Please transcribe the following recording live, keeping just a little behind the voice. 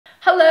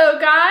Hello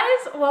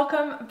guys,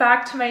 welcome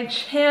back to my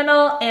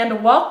channel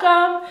and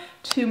welcome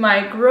to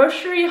my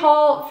grocery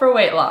haul for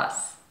weight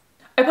loss.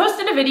 I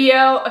posted a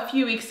video a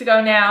few weeks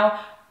ago now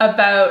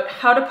about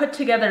how to put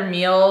together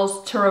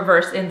meals to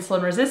reverse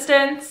insulin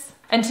resistance.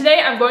 And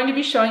today I'm going to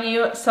be showing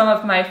you some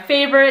of my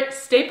favorite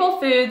staple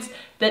foods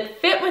that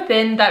fit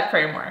within that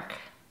framework.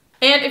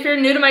 And if you're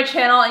new to my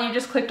channel and you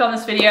just clicked on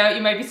this video,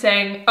 you might be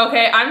saying,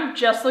 okay, I'm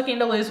just looking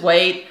to lose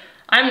weight.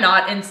 I'm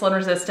not insulin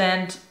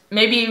resistant.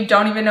 Maybe you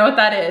don't even know what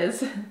that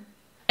is.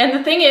 And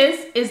the thing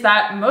is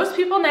that most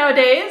people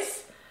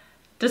nowadays,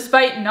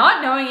 despite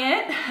not knowing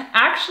it,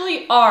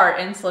 actually are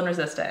insulin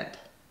resistant.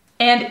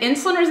 And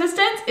insulin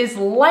resistance is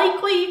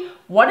likely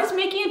what is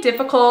making it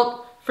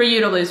difficult for you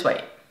to lose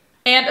weight.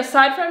 And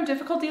aside from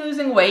difficulty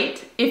losing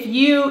weight, if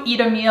you eat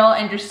a meal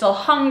and you're still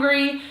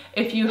hungry,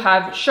 if you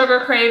have sugar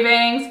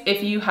cravings,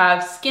 if you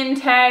have skin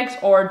tags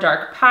or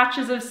dark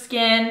patches of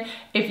skin,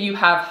 if you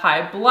have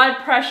high blood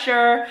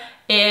pressure,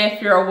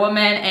 if you're a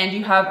woman and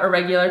you have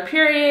irregular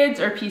periods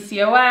or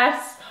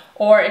PCOS,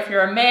 or if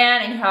you're a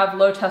man and you have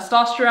low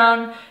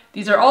testosterone,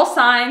 these are all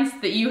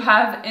signs that you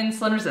have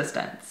insulin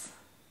resistance.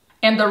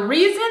 And the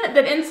reason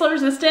that insulin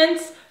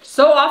resistance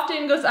so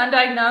often goes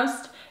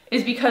undiagnosed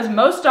is because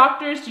most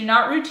doctors do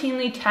not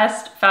routinely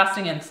test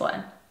fasting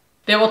insulin.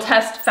 They will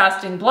test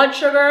fasting blood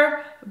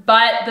sugar,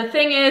 but the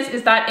thing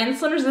is that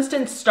insulin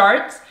resistance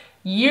starts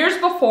years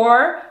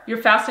before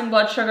your fasting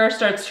blood sugar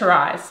starts to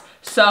rise.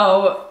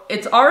 So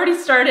it's already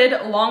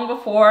started long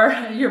before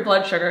your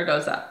blood sugar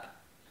goes up.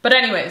 But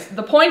anyways,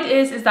 the point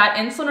is that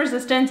insulin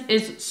resistance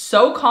is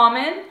so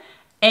common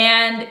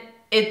and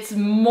it's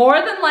more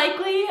than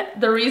likely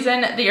the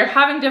reason that you're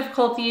having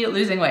difficulty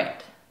losing weight.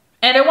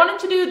 And I wanted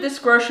to do this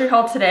grocery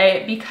haul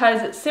today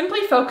because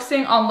simply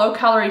focusing on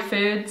low-calorie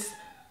foods.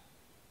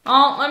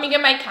 Oh, let me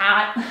get my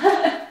cat.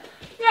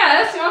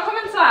 Yes, you wanna come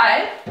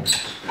inside?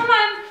 Come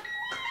on.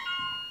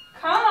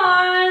 Come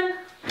on.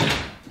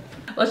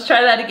 Let's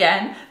try that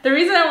again. The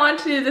reason I want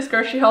to do this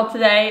grocery haul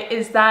today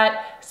is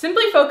that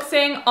simply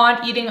focusing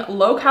on eating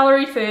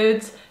low-calorie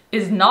foods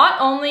is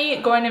not only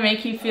going to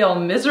make you feel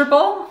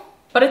miserable,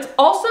 but it's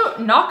also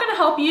not gonna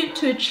help you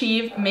to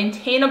achieve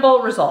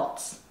maintainable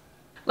results.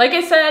 Like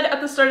I said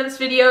at the start of this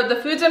video, the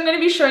foods I'm going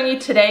to be showing you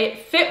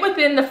today fit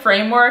within the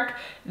framework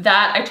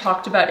that I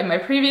talked about in my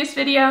previous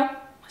video.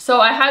 So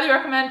I highly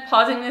recommend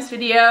pausing this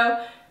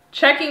video,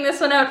 checking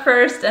this one out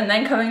first, and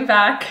then coming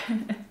back.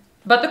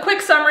 But the quick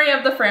summary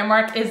of the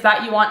framework is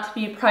that you want to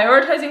be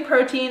prioritizing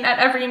protein at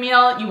every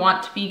meal. You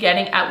want to be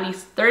getting at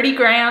least 30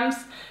 grams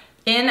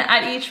in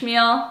at each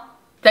meal.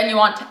 Then you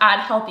want to add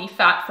healthy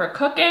fat for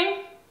cooking.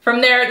 From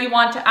there, you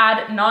want to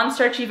add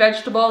non-starchy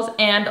vegetables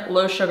and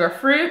low sugar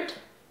fruit.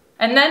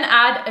 And then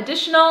add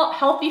additional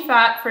healthy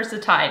fat for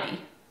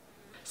satiety.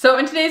 So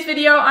in today's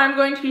video, I'm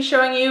going to be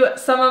showing you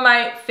some of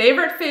my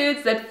favorite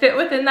foods that fit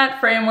within that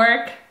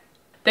framework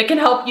that can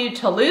help you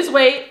to lose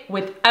weight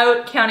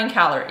without counting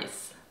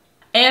calories.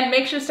 And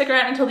make sure to stick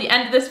around until the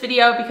end of this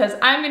video because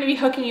I'm going to be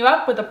hooking you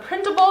up with a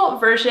printable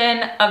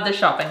version of the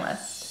shopping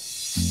list.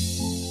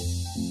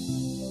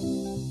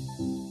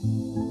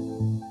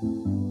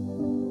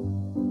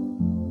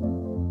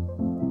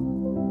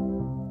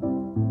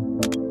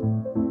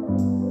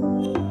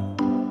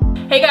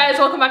 Hey guys,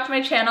 welcome back to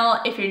my channel.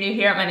 If you're new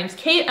here, my name's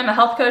Kate. I'm a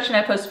health coach and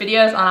I post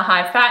videos on a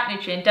high-fat,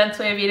 nutrient-dense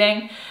way of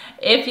eating.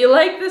 If you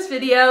like this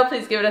video,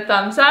 please give it a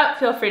thumbs up.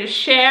 Feel free to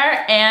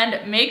share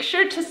and make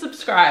sure to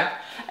subscribe.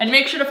 And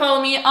make sure to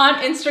follow me on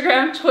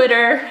Instagram,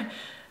 Twitter,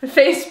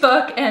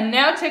 Facebook, and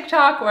now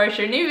TikTok, where I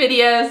share new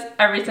videos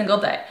every single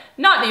day.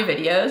 Not new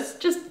videos,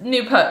 just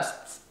new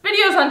posts.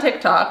 Videos on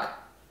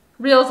TikTok,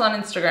 reels on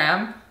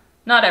Instagram,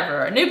 not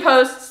everywhere. New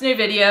posts, new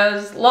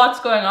videos, lots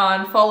going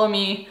on. Follow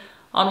me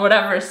on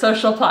whatever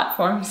social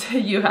platforms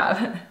you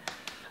have.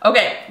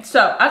 Okay,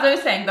 so as I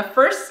was saying, the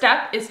first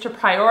step is to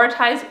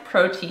prioritize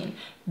protein.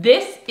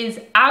 This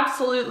is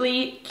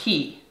absolutely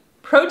key.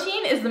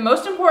 Protein is the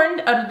most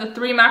important out of the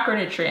three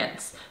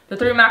macronutrients. The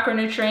three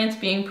macronutrients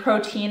being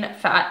protein,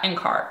 fat, and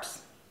carbs.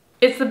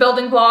 It's the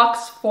building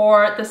blocks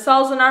for the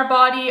cells in our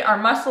body, our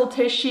muscle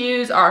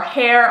tissues, our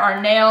hair,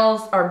 our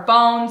nails, our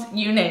bones,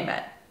 you name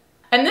it.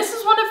 And this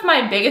is one of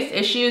my biggest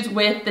issues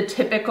with the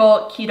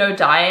typical keto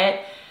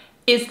diet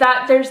is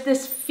that there's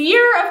this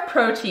fear of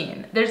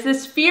protein. There's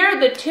this fear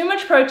that too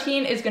much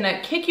protein is gonna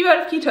kick you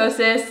out of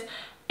ketosis,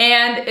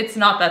 and it's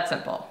not that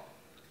simple.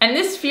 And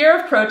this fear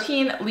of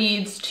protein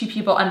leads to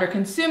people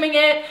under-consuming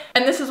it,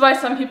 and this is why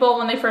some people,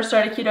 when they first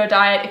start a keto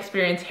diet,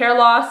 experience hair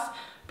loss,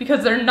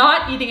 because they're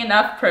not eating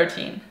enough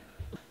protein.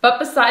 But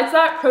besides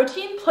that,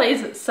 protein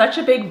plays such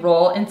a big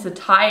role in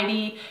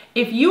satiety.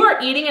 If you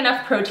are eating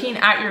enough protein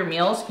at your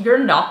meals, you're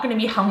not gonna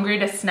be hungry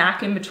to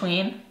snack in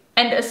between.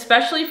 And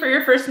especially for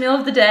your first meal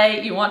of the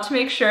day, you want to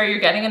make sure you're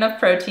getting enough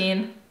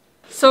protein.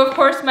 So of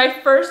course, my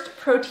first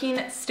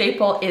protein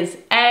staple is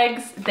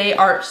eggs. They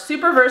are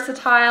super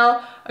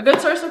versatile, a good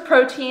source of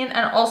protein,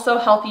 and also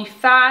healthy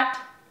fat.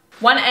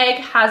 One egg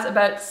has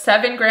about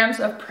 7 grams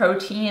of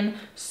protein,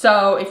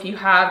 so if you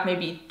have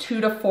maybe 2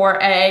 to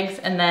 4 eggs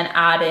and then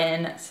add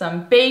in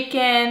some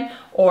bacon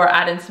or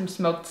add in some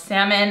smoked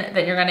salmon,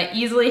 then you're gonna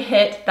easily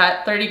hit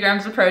that 30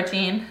 grams of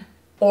protein.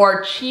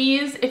 Or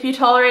cheese, if you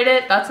tolerate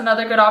it, that's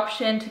another good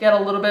option to get a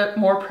little bit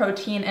more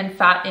protein and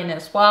fat in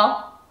as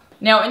well.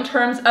 Now, in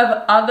terms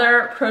of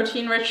other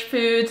protein-rich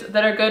foods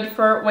that are good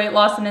for weight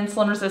loss and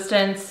insulin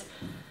resistance,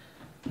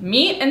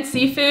 meat and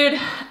seafood,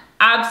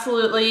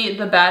 absolutely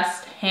the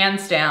best,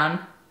 hands down.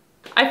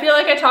 I feel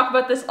like I talk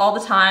about this all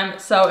the time,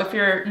 so if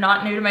you're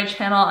not new to my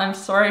channel, I'm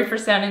sorry for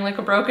sounding like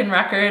a broken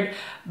record,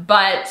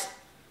 but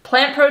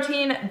plant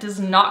protein does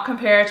not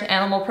compare to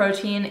animal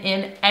protein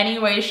in any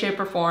way, shape,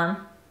 or form,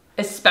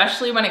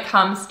 especially when it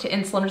comes to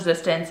insulin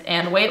resistance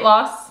and weight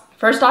loss.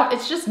 First off,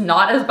 it's just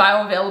not as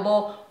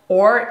bioavailable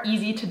or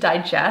easy to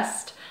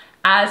digest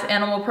as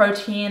animal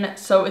protein,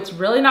 so it's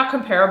really not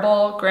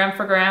comparable gram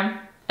for gram.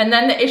 And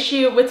then the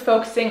issue with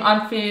focusing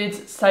on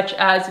foods such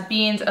as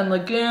beans and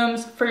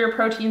legumes for your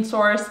protein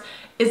source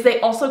is they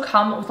also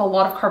come with a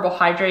lot of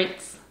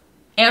carbohydrates.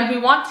 And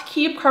we want to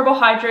keep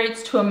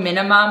carbohydrates to a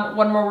minimum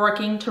when we're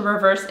working to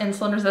reverse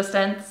insulin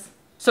resistance.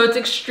 So it's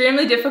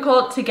extremely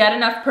difficult to get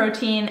enough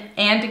protein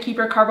and to keep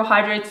your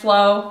carbohydrates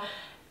low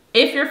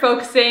if you're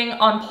focusing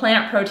on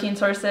plant protein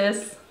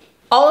sources.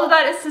 All of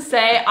that is to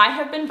say, I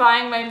have been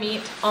buying my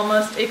meat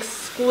almost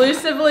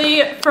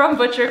exclusively from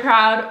Butcher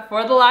Crowd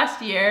for the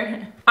last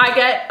year. I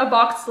get a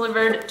box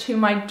delivered to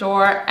my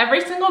door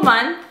every single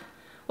month.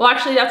 Well,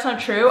 actually, that's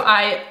not true.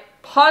 I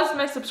paused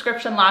my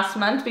subscription last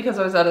month because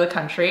I was out of the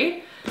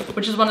country,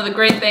 which is one of the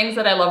great things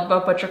that I love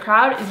about Butcher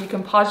Crowd is you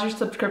can pause your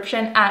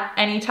subscription at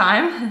any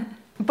time.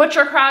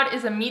 Butcher Crowd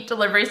is a meat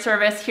delivery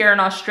service here in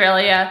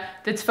Australia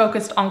that's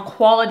focused on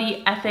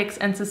quality, ethics,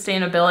 and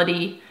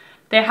sustainability.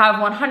 They have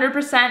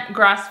 100%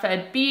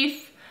 grass-fed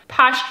beef,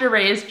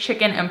 pasture-raised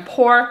chicken and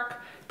pork.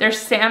 Their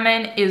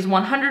salmon is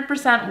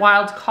 100%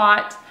 wild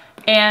caught,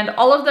 and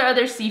all of their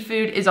other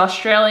seafood is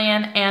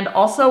Australian and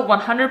also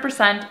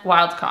 100%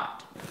 wild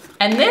caught.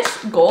 And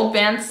this gold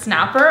band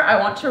snapper I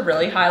want to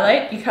really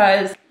highlight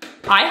because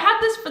I had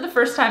this for the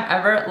first time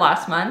ever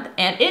last month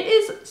and it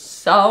is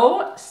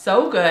so,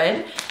 so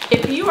good.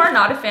 If you are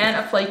not a fan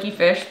of flaky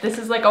fish, this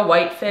is like a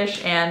white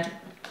fish and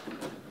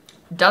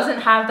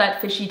doesn't have that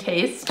fishy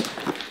taste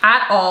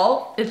at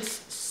all.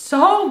 It's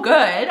so good.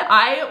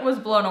 I was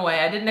blown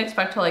away. I didn't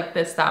expect to like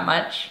this that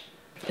much.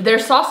 Their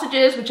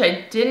sausages, which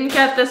I didn't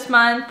get this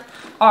month,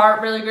 are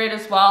really great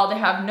as well. They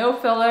have no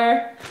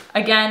filler.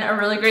 Again, a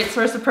really great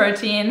source of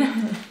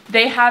protein.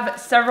 They have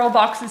several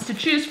boxes to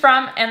choose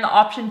from and the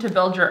option to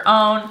build your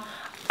own.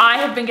 I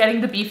have been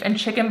getting the beef and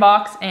chicken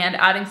box and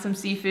adding some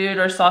seafood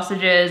or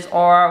sausages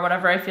or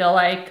whatever I feel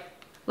like.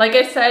 Like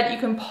I said, you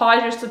can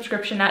pause your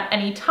subscription at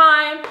any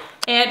time.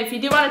 And if you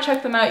do want to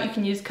check them out, you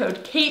can use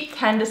code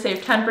KATE10 to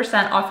save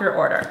 10% off your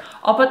order.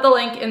 I'll put the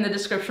link in the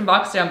description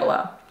box down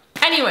below.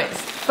 Anyways,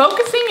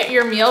 focusing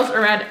your meals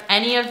around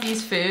any of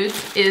these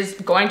foods is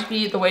going to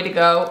be the way to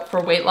go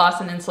for weight loss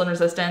and insulin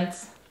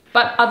resistance.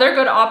 But other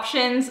good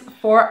options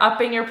for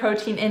upping your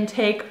protein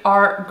intake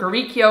are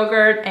Greek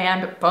yogurt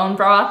and bone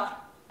broth.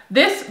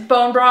 This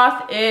bone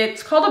broth,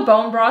 it's called a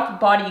bone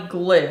broth body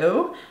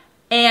glue.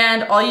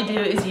 And all you do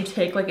is you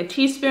take like a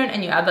teaspoon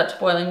and you add that to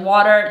boiling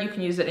water. You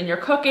can use it in your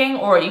cooking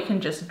or you can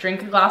just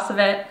drink a glass of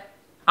it.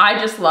 I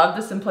just love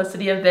the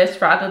simplicity of this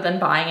rather than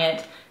buying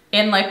it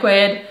in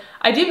liquid.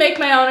 I do make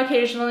my own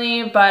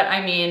occasionally, but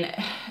I mean,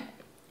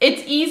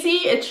 it's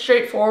easy, it's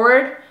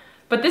straightforward,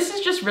 but this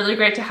is just really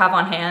great to have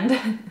on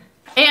hand.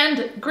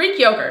 And Greek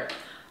yogurt.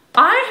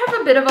 I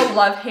have a bit of a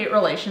love-hate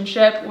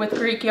relationship with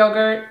Greek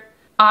yogurt.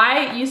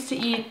 I used to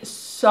eat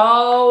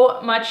so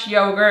much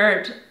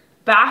yogurt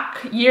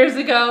back years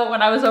ago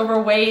when I was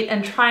overweight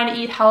and trying to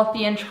eat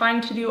healthy and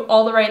trying to do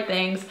all the right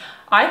things.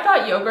 I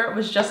thought yogurt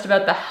was just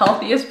about the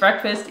healthiest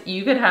breakfast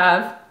you could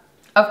have.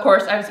 Of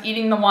course, I was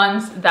eating the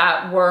ones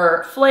that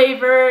were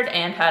flavored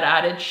and had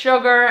added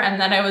sugar, and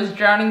then I was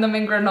drowning them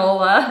in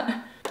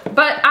granola.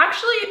 But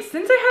actually,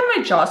 since I had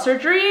my jaw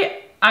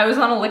surgery, I was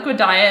on a liquid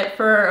diet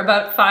for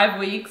about 5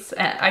 weeks,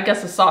 I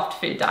guess a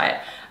soft food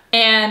diet.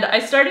 And I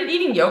started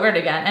eating yogurt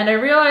again, and I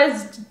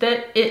realized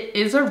that it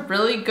is a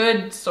really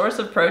good source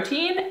of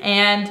protein,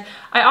 and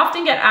I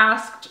often get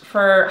asked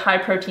for high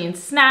protein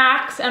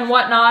snacks and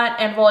whatnot,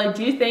 and while I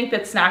do think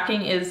that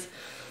snacking is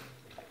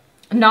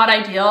not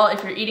ideal,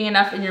 if you're eating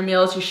enough in your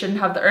meals, you shouldn't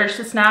have the urge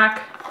to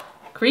snack.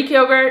 Greek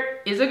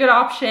yogurt is a good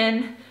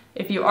option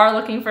if you are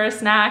looking for a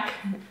snack.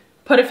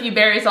 Put a few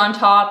berries on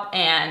top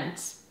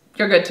and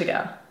you're good to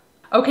go.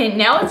 Okay,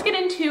 now let's get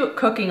into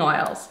cooking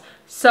oils.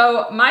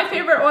 So my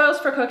favorite oils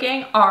for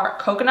cooking are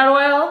coconut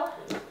oil,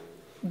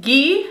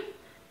 ghee,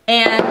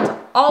 and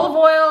olive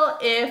oil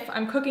if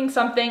I'm cooking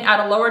something at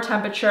a lower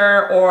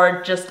temperature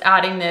or just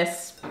adding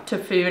this to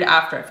food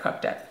after I've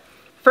cooked it.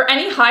 For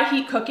any high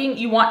heat cooking,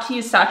 you want to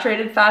use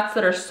saturated fats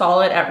that are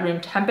solid at room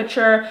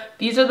temperature.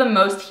 These are the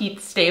most heat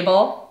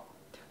stable.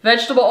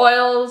 Vegetable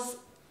oils,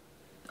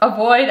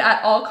 avoid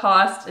at all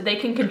costs. They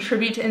can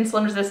contribute to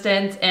insulin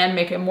resistance and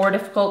make it more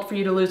difficult for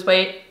you to lose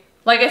weight.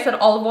 Like I said,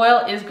 olive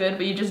oil is good,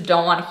 but you just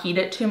don't want to heat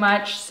it too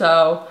much.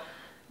 So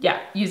yeah,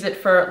 use it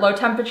for low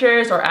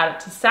temperatures or add it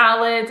to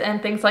salads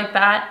and things like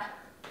that.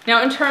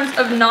 Now in terms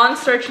of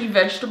non-starchy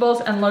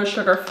vegetables and low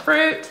sugar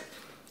fruit,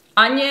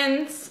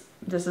 onions,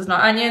 this is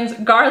not onions,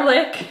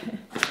 garlic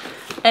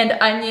and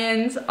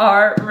onions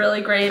are really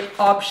great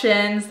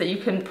options that you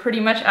can pretty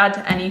much add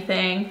to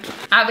anything.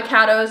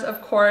 Avocados,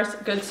 of course,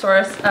 good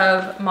source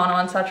of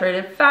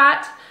monounsaturated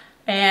fat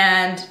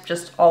and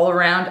just all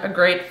around a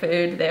great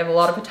food. They have a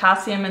lot of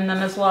potassium in them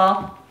as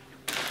well.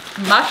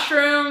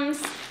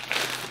 Mushrooms,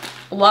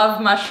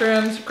 love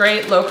mushrooms,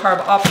 great low carb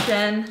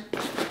option.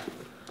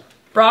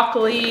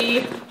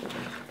 Broccoli,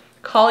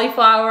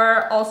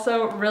 cauliflower,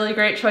 also really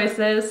great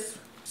choices.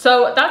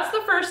 So that's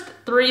the first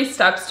 3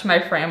 steps to my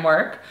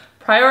framework.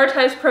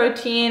 Prioritize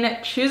protein,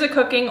 choose a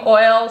cooking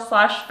oil /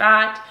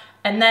 fat,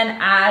 and then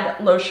add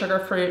low sugar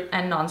fruit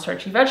and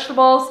non-starchy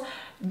vegetables.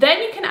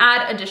 Then you can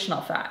add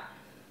additional fat.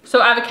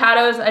 So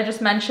avocados, I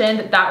just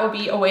mentioned, that would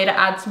be a way to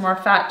add some more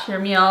fat to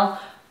your meal.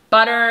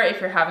 Butter, if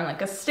you're having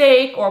like a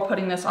steak or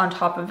putting this on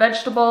top of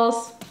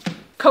vegetables.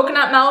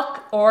 Coconut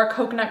milk or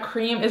coconut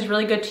cream is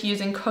really good to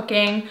use in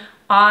cooking.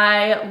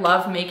 I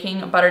love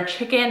making buttered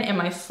chicken in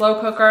my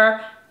slow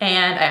cooker,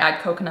 and I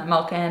add coconut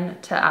milk in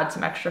to add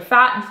some extra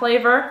fat and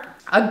flavor.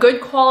 A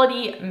good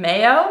quality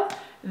mayo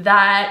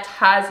that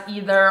has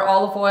either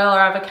olive oil or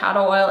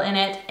avocado oil in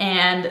it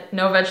and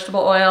no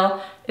vegetable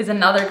oil is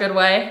another good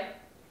way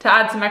to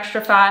add some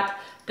extra fat.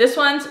 This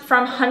one's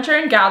from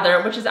Hunter &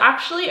 Gather, which is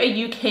actually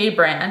a UK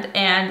brand,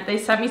 and they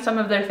sent me some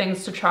of their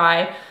things to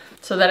try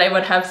so that I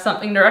would have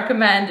something to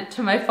recommend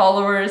to my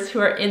followers who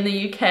are in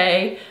the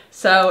UK.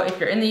 So if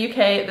you're in the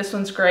UK, this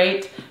one's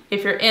great.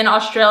 If you're in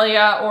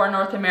Australia or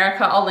North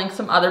America, I'll link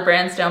some other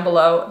brands down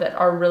below that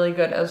are really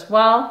good as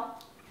well.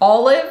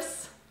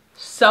 Olives,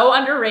 so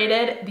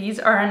underrated. These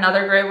are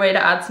another great way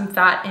to add some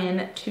fat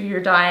in to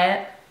your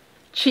diet.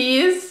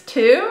 Cheese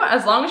too,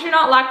 as long as you're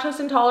not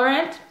lactose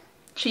intolerant.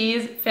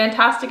 Cheese,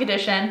 fantastic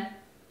addition.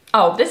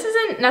 Oh, this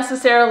isn't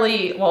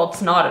necessarily, well,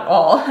 it's not at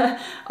all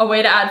a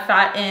way to add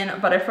fat in,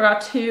 but I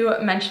forgot to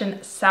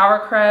mention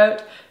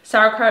sauerkraut.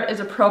 Sauerkraut is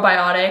a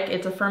probiotic.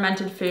 It's a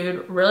fermented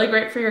food, really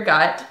great for your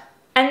gut.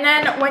 And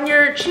then when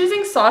you're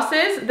choosing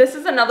sauces, this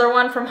is another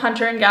one from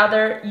Hunter &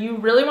 Gather. You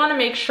really want to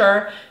make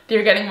sure that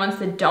you're getting ones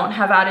that don't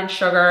have added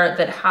sugar,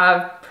 that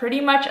have pretty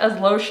much as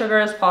low sugar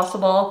as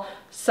possible.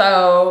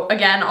 So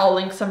again, I'll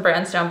link some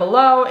brands down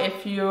below.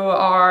 If you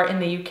are in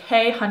the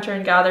UK, Hunter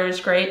 & Gather is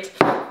great.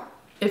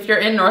 If you're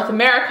in North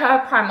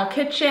America, Primal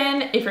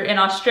Kitchen. If you're in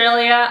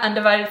Australia,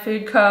 Undivided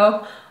Food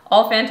Co.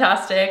 All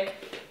fantastic.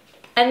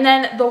 And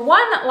then the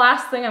one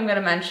last thing I'm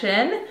gonna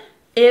mention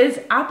is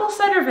apple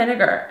cider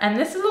vinegar. And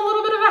this is a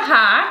little bit of a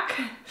hack.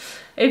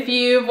 If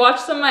you've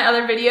watched some of my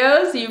other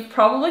videos, you've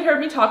probably heard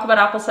me talk about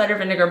apple cider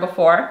vinegar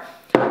before.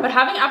 But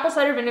having apple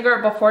cider vinegar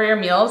before your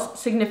meals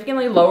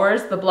significantly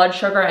lowers the blood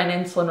sugar and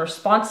insulin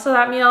response to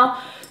that meal.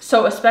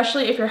 So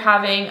especially if you're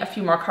having a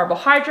few more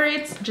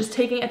carbohydrates, just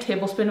taking a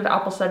tablespoon of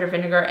apple cider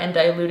vinegar and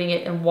diluting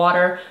it in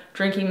water,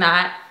 drinking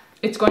that,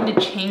 it's going to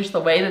change the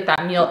way that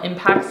that meal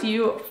impacts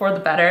you for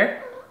the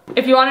better.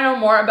 If you want to know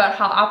more about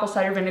how apple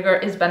cider vinegar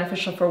is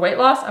beneficial for weight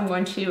loss, I'm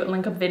going to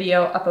link a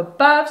video up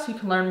above so you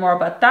can learn more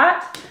about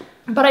that.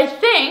 But I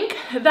think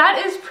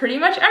that is pretty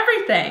much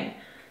everything.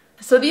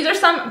 So these are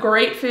some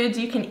great foods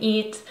you can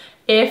eat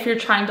if you're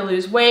trying to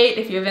lose weight,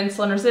 if you have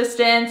insulin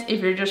resistance,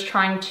 if you're just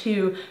trying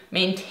to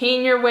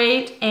maintain your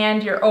weight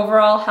and your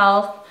overall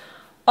health.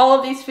 All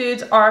of these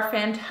foods are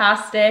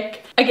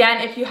fantastic.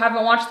 Again, if you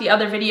haven't watched the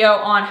other video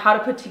on how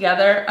to put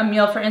together a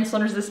meal for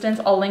insulin resistance,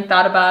 I'll link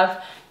that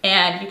above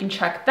and you can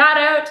check that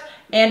out.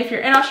 And if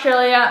you're in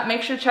Australia,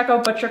 make sure to check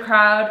out Butcher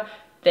Crowd.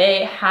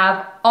 They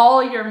have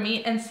all your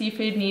meat and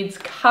seafood needs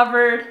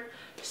covered.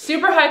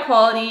 Super high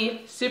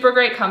quality, super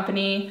great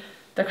company.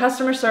 Their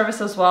customer service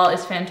as well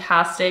is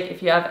fantastic.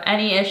 If you have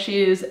any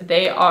issues,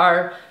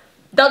 they'll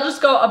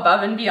just go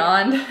above and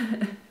beyond.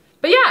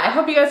 But yeah, I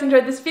hope you guys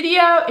enjoyed this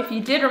video. If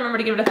you did, remember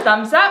to give it a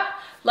thumbs up.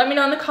 Let me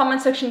know in the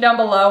comment section down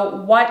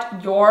below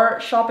what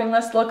your shopping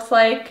list looks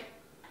like.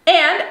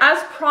 And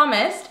as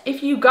promised,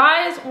 if you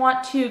guys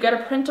want to get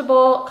a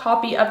printable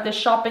copy of this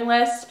shopping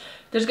list,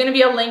 there's gonna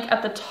be a link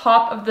at the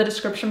top of the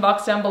description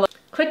box down below.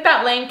 Click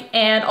that link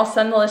and I'll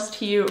send the list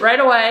to you right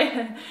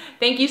away.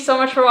 Thank you so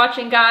much for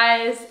watching,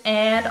 guys,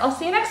 and I'll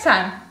see you next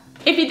time.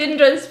 If you did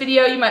enjoy this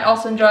video, you might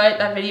also enjoy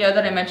that video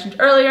that I mentioned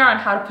earlier on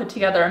how to put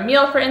together a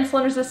meal for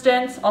insulin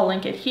resistance. I'll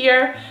link it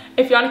here.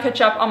 If you want to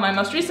catch up on my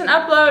most recent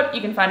upload,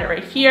 you can find it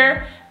right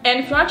here. And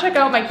if you want to check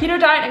out my keto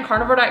diet and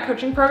carnivore diet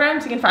coaching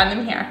programs, you can find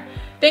them here.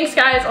 Thanks,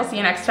 guys. I'll see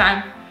you next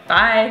time.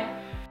 Bye.